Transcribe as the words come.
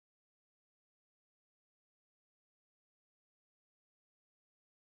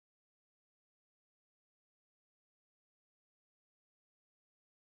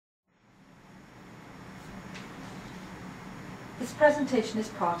This presentation is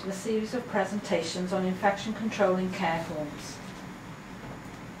part of a series of presentations on infection control in care homes.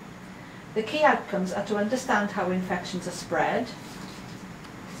 The key outcomes are to understand how infections are spread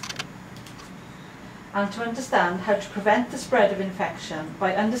and to understand how to prevent the spread of infection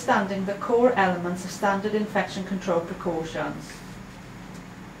by understanding the core elements of standard infection control precautions.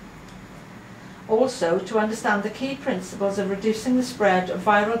 Also, to understand the key principles of reducing the spread of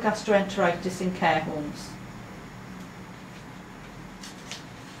viral gastroenteritis in care homes.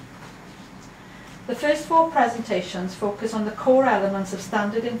 The first four presentations focus on the core elements of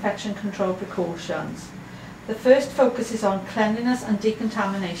standard infection control precautions. The first focuses on cleanliness and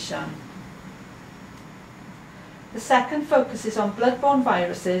decontamination. The second focuses on bloodborne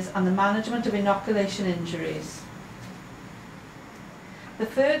viruses and the management of inoculation injuries. The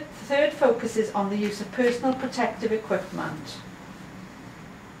third focuses on the use of personal protective equipment.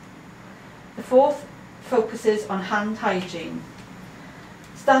 The fourth focuses on hand hygiene.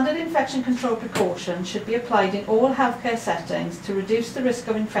 Standard infection control precautions should be applied in all healthcare settings to reduce the risk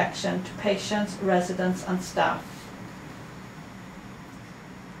of infection to patients, residents and staff.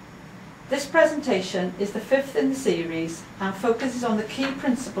 This presentation is the fifth in the series and focuses on the key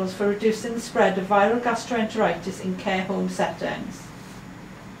principles for reducing the spread of viral gastroenteritis in care home settings.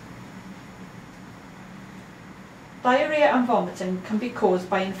 Diarrhoea and vomiting can be caused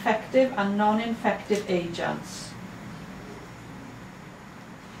by infective and non-infective agents.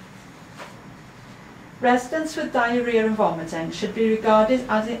 Residents with diarrhoea and vomiting should be regarded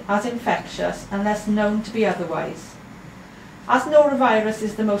as infectious unless known to be otherwise. As norovirus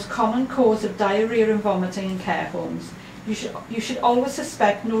is the most common cause of diarrhoea and vomiting in care homes, you should always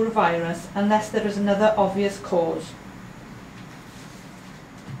suspect norovirus unless there is another obvious cause.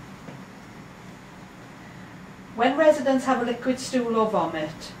 When residents have a liquid stool or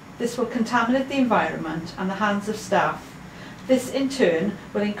vomit, this will contaminate the environment and the hands of staff. This in turn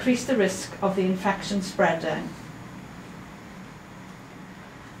will increase the risk of the infection spreading.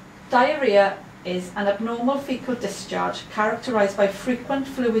 Diarrhoea is an abnormal fecal discharge characterised by frequent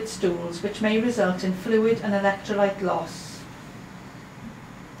fluid stools which may result in fluid and electrolyte loss.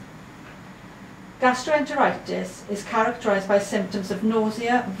 Gastroenteritis is characterised by symptoms of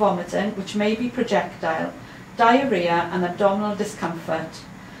nausea, vomiting, which may be projectile, diarrhoea and abdominal discomfort.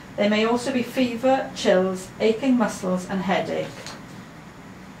 There may also be fever, chills, aching muscles and headache.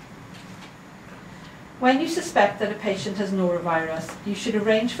 When you suspect that a patient has norovirus, you should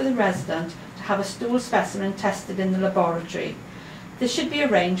arrange for the resident to have a stool specimen tested in the laboratory. This should be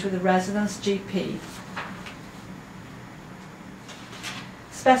arranged with the resident's GP.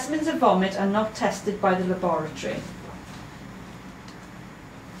 Specimens of vomit are not tested by the laboratory.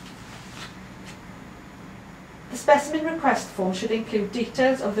 The specimen request form should include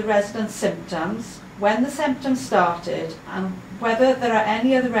details of the resident's symptoms, when the symptoms started, and whether there are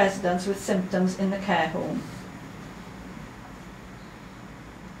any other residents with symptoms in the care home.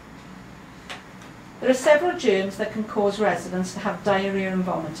 There are several germs that can cause residents to have diarrhoea and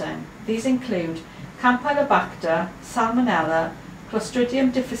vomiting. These include Campylobacter, Salmonella,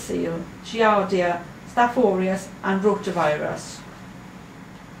 Clostridium difficile, Giardia, Staph aureus and Rotavirus.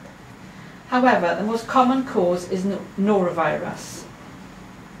 However, the most common cause is norovirus.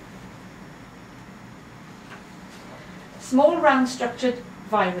 Small round structured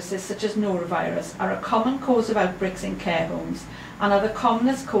viruses such as norovirus are a common cause of outbreaks in care homes and are the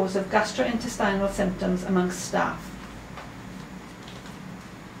commonest cause of gastrointestinal symptoms amongst staff.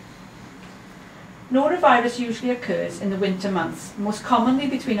 Norovirus usually occurs in the winter months, most commonly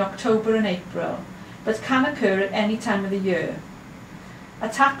between October and April, but can occur at any time of the year.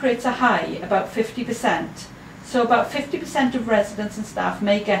 Attack rates are high, about 50%, so about 50% of residents and staff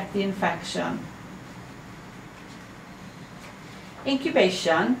may get the infection.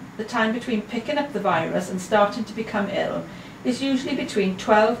 Incubation, the time between picking up the virus and starting to become ill, is usually between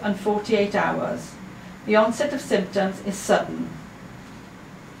 12 and 48 hours. The onset of symptoms is sudden.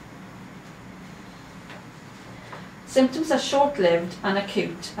 Symptoms are short-lived and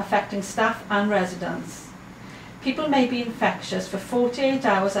acute, affecting staff and residents. People may be infectious for 48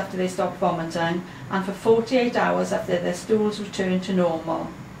 hours after they stop vomiting and for 48 hours after their stools return to normal.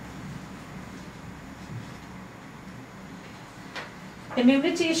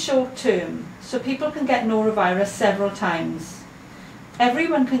 Immunity is short-term, so people can get norovirus several times.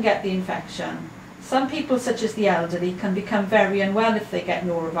 Everyone can get the infection. Some people, such as the elderly, can become very unwell if they get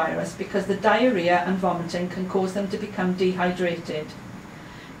norovirus because the diarrhoea and vomiting can cause them to become dehydrated.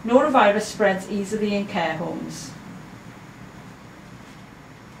 Norovirus spreads easily in care homes.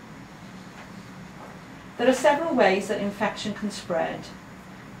 There are several ways that infection can spread.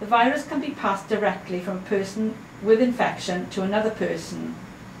 The virus can be passed directly from a person with infection to another person.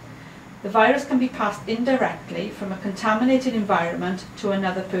 The virus can be passed indirectly from a contaminated environment to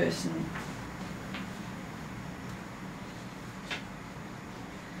another person.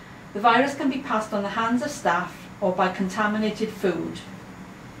 The virus can be passed on the hands of staff or by contaminated food.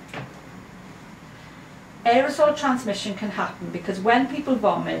 Aerosol transmission can happen because when people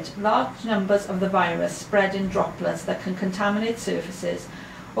vomit, large numbers of the virus spread in droplets that can contaminate surfaces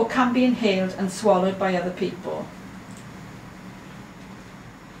or can be inhaled and swallowed by other people.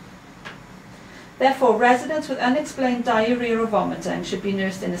 Therefore, residents with unexplained diarrhoea or vomiting should be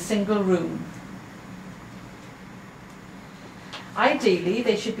nursed in a single room. Ideally,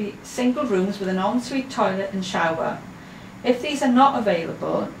 they should be single rooms with an ensuite toilet and shower. If these are not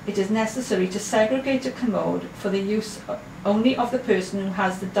available, it is necessary to segregate a commode for the use only of the person who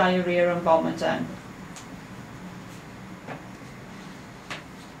has the diarrhoea and vomiting.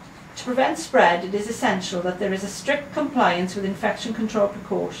 To prevent spread, it is essential that there is a strict compliance with infection control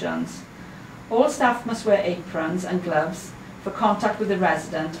precautions. All staff must wear aprons and gloves for contact with the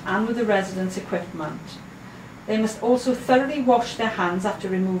resident and with the resident's equipment. They must also thoroughly wash their hands after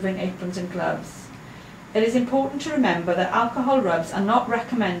removing aprons and gloves. It is important to remember that alcohol rubs are not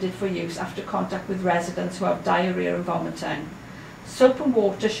recommended for use after contact with residents who have diarrhoea and vomiting. Soap and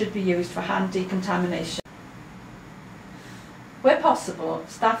water should be used for hand decontamination. Where possible,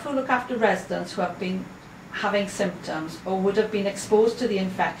 staff who look after residents who have been having symptoms or would have been exposed to the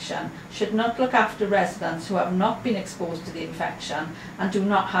infection should not look after residents who have not been exposed to the infection and do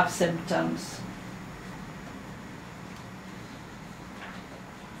not have symptoms.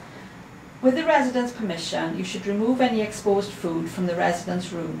 With the resident's permission, you should remove any exposed food from the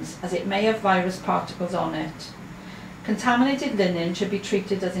resident's rooms, as it may have virus particles on it. Contaminated linen should be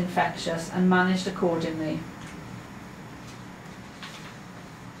treated as infectious and managed accordingly.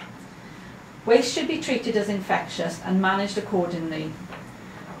 Waste should be treated as infectious and managed accordingly.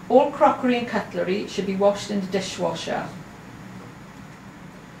 All crockery and cutlery should be washed in the dishwasher.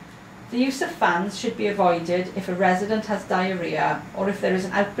 The use of fans should be avoided if a resident has diarrhoea or if there is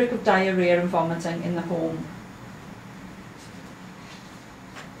an outbreak of diarrhoea and vomiting in the home.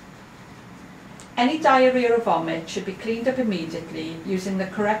 Any diarrhoea or vomit should be cleaned up immediately using the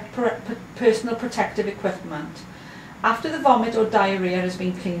correct personal protective equipment. After the vomit or diarrhoea has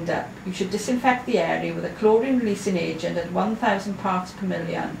been cleaned up, you should disinfect the area with a chlorine releasing agent at 1000 parts per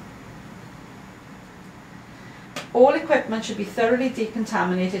million. All equipment should be thoroughly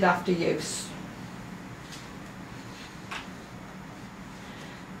decontaminated after use.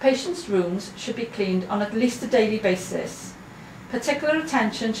 Patients' rooms should be cleaned on at least a daily basis. Particular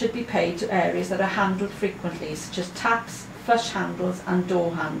attention should be paid to areas that are handled frequently, such as taps, flush handles and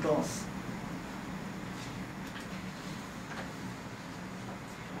door handles.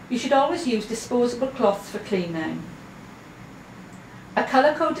 You should always use disposable cloths for cleaning. A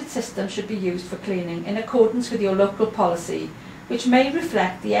colour-coded system should be used for cleaning in accordance with your local policy, which may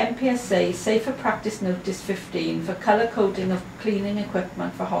reflect the MPSA Safer Practice Notice 15 for colour coding of cleaning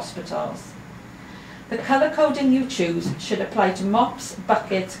equipment for hospitals. The colour coding you choose should apply to mops,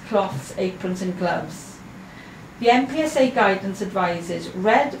 buckets, cloths, aprons and gloves. The MPSA guidance advises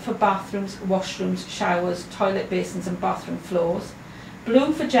red for bathrooms, washrooms, showers, toilet basins and bathroom floors,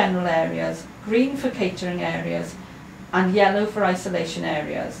 blue for general areas, green for catering areas, and yellow for isolation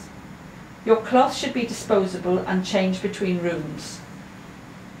areas. Your cloth should be disposable and changed between rooms.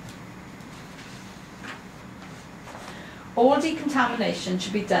 All decontamination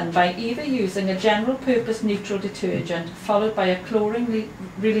should be done by either using a general purpose neutral detergent followed by a chlorine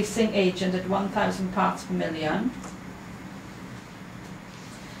releasing agent at 1000 parts per million,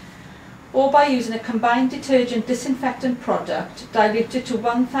 or by using a combined detergent disinfectant product diluted to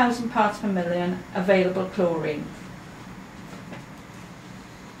 1000 parts per million available chlorine.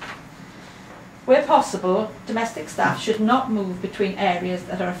 Where possible, domestic staff should not move between areas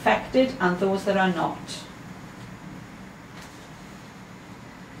that are affected and those that are not.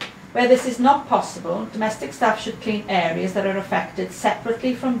 Where this is not possible, domestic staff should clean areas that are affected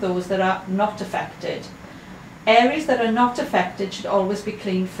separately from those that are not affected. Areas that are not affected should always be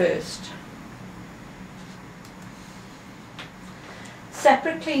cleaned first.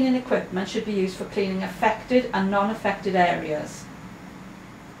 Separate cleaning equipment should be used for cleaning affected and non-affected areas.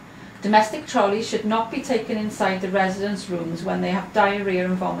 Domestic trolleys should not be taken inside the residents' rooms when they have diarrhoea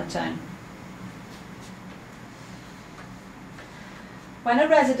and vomiting. When a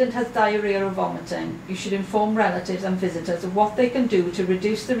resident has diarrhoea or vomiting, you should inform relatives and visitors of what they can do to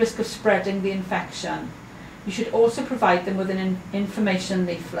reduce the risk of spreading the infection. You should also provide them with an information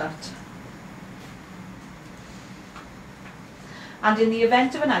leaflet. And in the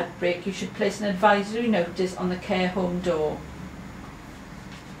event of an outbreak, you should place an advisory notice on the care home door.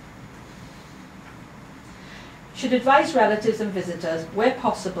 You should advise relatives and visitors, where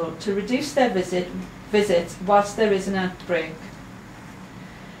possible, to reduce their visits whilst there is an outbreak.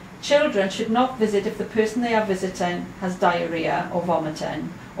 Children should not visit if the person they are visiting has diarrhoea or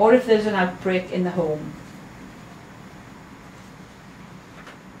vomiting, or if there is an outbreak in the home.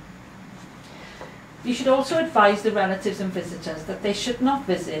 You should also advise the relatives and visitors that they should not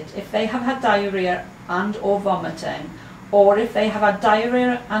visit if they have had diarrhoea and or vomiting, or if they have had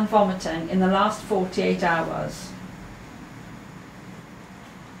diarrhoea and vomiting in the last 48 hours.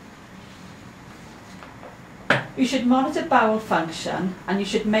 You should monitor bowel function, and you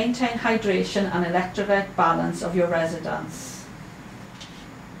should maintain hydration and electrolyte balance of your residence.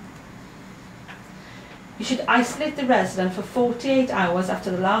 You should isolate the resident for 48 hours after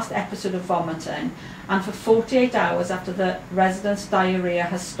the last episode of vomiting and for 48 hours after the resident's diarrhoea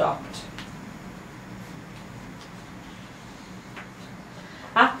has stopped.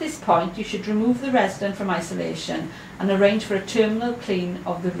 At this point, you should remove the resident from isolation and arrange for a terminal clean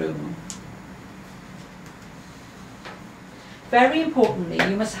of the room. Very importantly,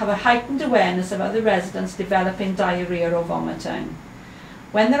 you must have a heightened awareness of other residents developing diarrhoea or vomiting.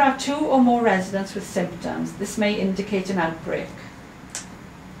 When there are 2 or more residents with symptoms, this may indicate an outbreak.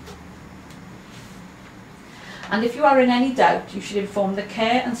 And if you are in any doubt, you should inform the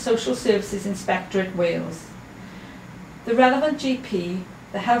Care and Social Services Inspectorate Wales. The relevant GP,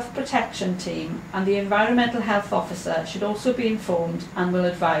 the Health Protection Team and the Environmental Health Officer should also be informed and will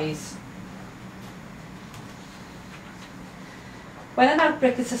advise. When an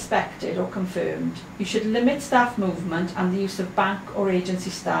outbreak is suspected or confirmed, you should limit staff movement and the use of bank or agency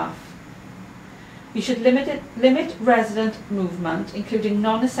staff. You should limit resident movement, including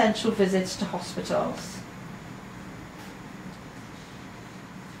non-essential visits to hospitals.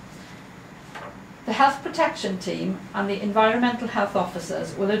 The Health Protection Team and the Environmental Health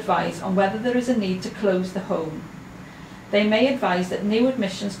Officers will advise on whether there is a need to close the home. They may advise that new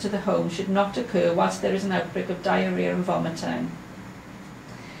admissions to the home should not occur whilst there is an outbreak of diarrhoea and vomiting.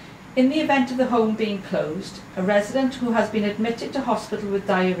 In the event of the home being closed, a resident who has been admitted to hospital with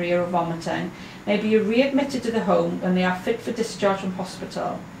diarrhoea or vomiting may be readmitted to the home when they are fit for discharge from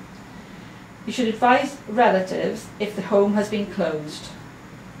hospital. You should advise relatives if the home has been closed.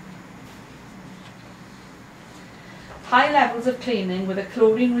 High levels of cleaning with a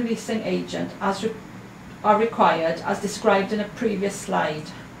chlorine-releasing agent are required, as described in a previous slide.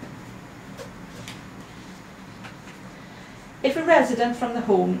 If a resident from the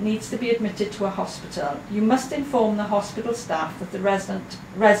home needs to be admitted to a hospital, you must inform the hospital staff that the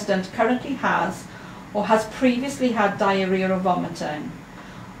resident currently has or has previously had diarrhoea or vomiting,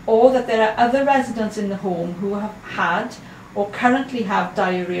 or that there are other residents in the home who have had or currently have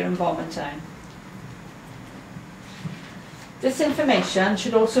diarrhoea and vomiting. This information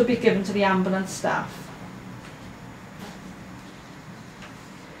should also be given to the ambulance staff.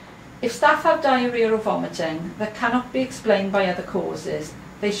 If staff have diarrhoea or vomiting that cannot be explained by other causes,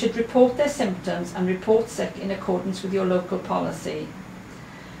 they should report their symptoms and report sick in accordance with your local policy.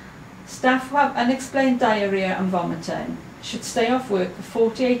 Staff who have unexplained diarrhoea and vomiting should stay off work for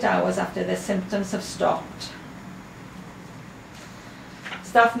 48 hours after their symptoms have stopped.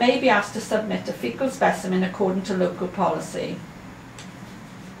 Staff may be asked to submit a fecal specimen according to local policy.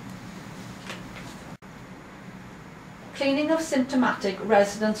 Cleaning of symptomatic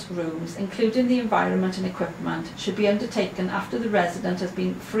residents' rooms, including the environment and equipment, should be undertaken after the resident has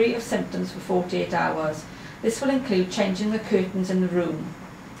been free of symptoms for 48 hours. This will include changing the curtains in the room.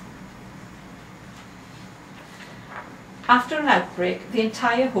 After an outbreak, the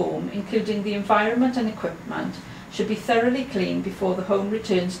entire home, including the environment and equipment, should be thoroughly cleaned before the home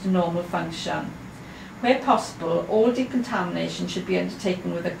returns to normal function. Where possible, all decontamination should be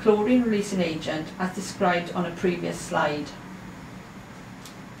undertaken with a chlorine-releasing agent, as described on a previous slide.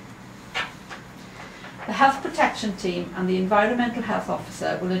 The Health Protection Team and the Environmental Health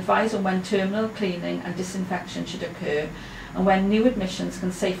Officer will advise on when terminal cleaning and disinfection should occur and when new admissions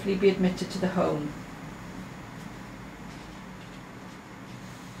can safely be admitted to the home.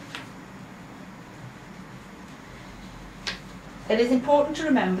 It is important to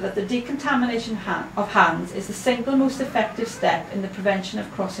remember that the decontamination of hands is the single most effective step in the prevention of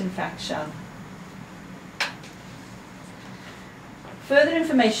cross-infection. Further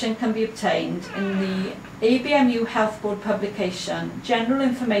information can be obtained in the ABMU Health Board publication, General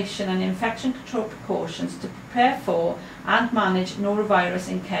Information and Infection Control Precautions to Prepare for and Manage Norovirus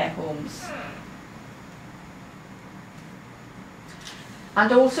in Care Homes.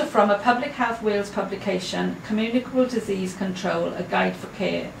 and also from a Public Health Wales publication, Communicable Disease Control, a Guide for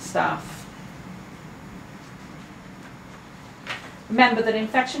Care Staff. Remember that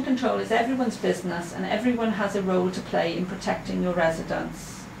infection control is everyone's business and everyone has a role to play in protecting your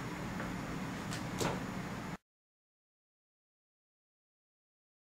residents.